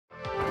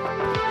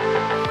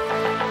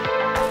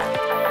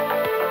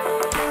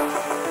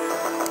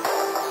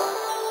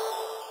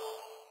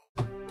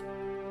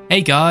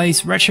Hey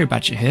guys, Retro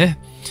Badger here.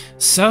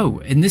 So,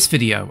 in this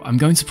video, I'm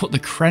going to put the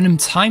Krenim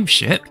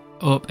Timeship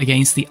up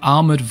against the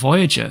Armoured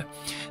Voyager.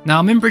 Now,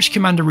 I'm in Bridge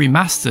Commander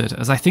Remastered,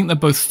 as I think they're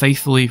both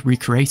faithfully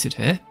recreated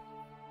here.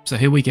 So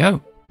here we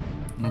go.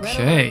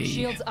 Okay.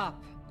 Shields up.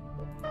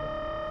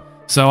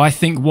 So I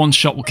think one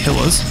shot will kill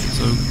us.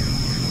 So,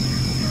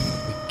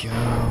 here we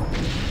go.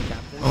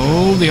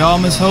 Oh, the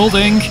armor's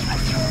holding.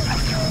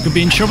 Could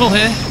be in trouble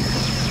here.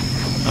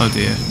 Oh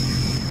dear.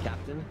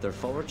 Captain, their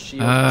forward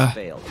shield has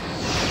failed.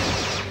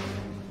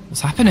 What's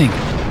happening?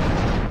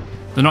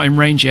 They're not in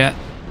range yet.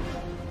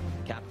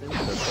 Captain, their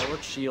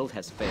forward shield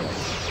has failed.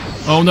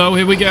 Oh no,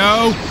 here we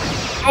go.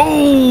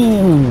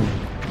 Oh!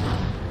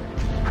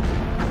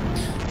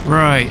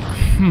 Right.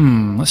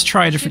 Let's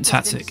try a different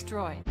tactic.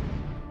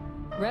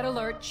 Red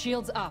alert,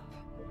 shields up.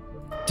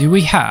 Do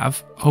we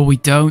have? Oh, we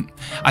don't.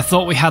 I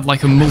thought we had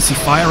like a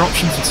multi-fire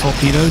option for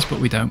torpedoes, but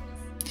we don't.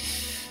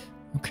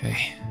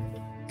 Okay.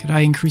 Could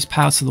I increase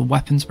power to the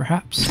weapons,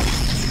 perhaps?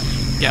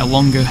 Get a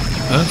longer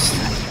burst?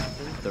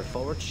 Captain, their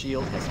forward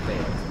shield has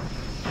failed.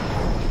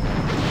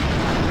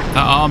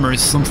 That armor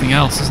is something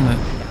else, isn't it?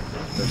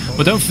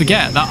 But don't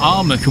forget, that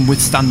armor can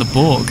withstand the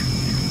Borg.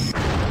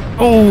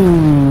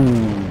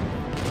 Oh!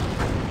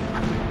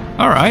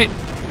 Alright.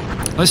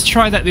 Let's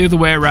try that the other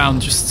way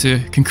around just to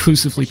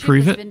conclusively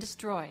prove it.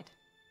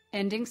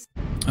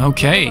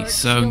 Okay,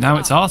 so now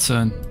it's our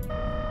turn.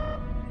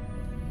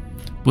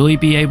 Will he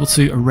be able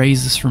to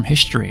erase us from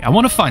history? I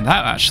want to find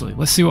out, actually.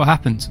 Let's see what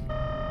happens.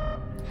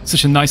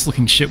 Such a nice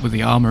looking ship with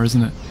the armor,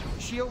 isn't it?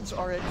 Shields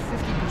are at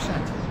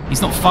 50%.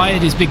 He's not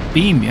fired his big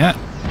beam yet.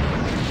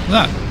 Look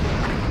at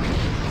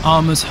that.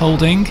 Armor's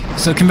holding.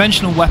 So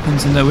conventional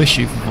weapons are no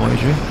issue for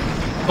Voyager.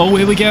 Oh,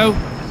 here we go.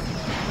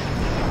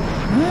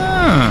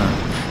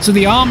 So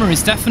the armor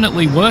is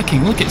definitely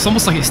working. Look, it's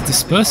almost like it's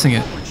dispersing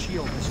it.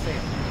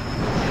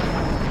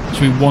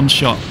 Should be one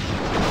shot.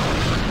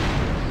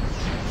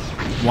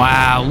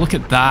 Wow, look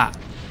at that.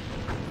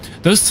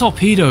 Those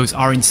torpedoes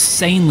are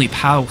insanely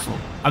powerful.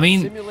 I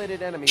mean,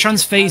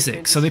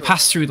 transphasic, so they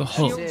pass through the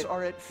hull.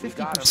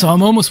 So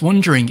I'm almost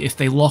wondering if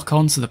they lock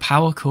onto the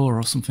power core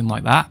or something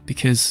like that,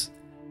 because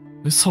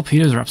those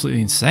torpedoes are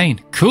absolutely insane.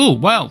 Cool,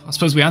 well, I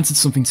suppose we answered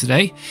something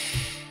today.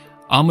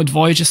 Armoured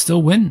Voyager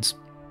still wins.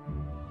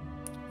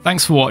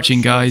 Thanks for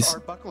watching, guys.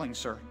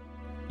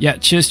 Yeah,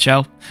 cheers,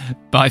 Chell.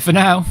 Bye for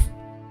now.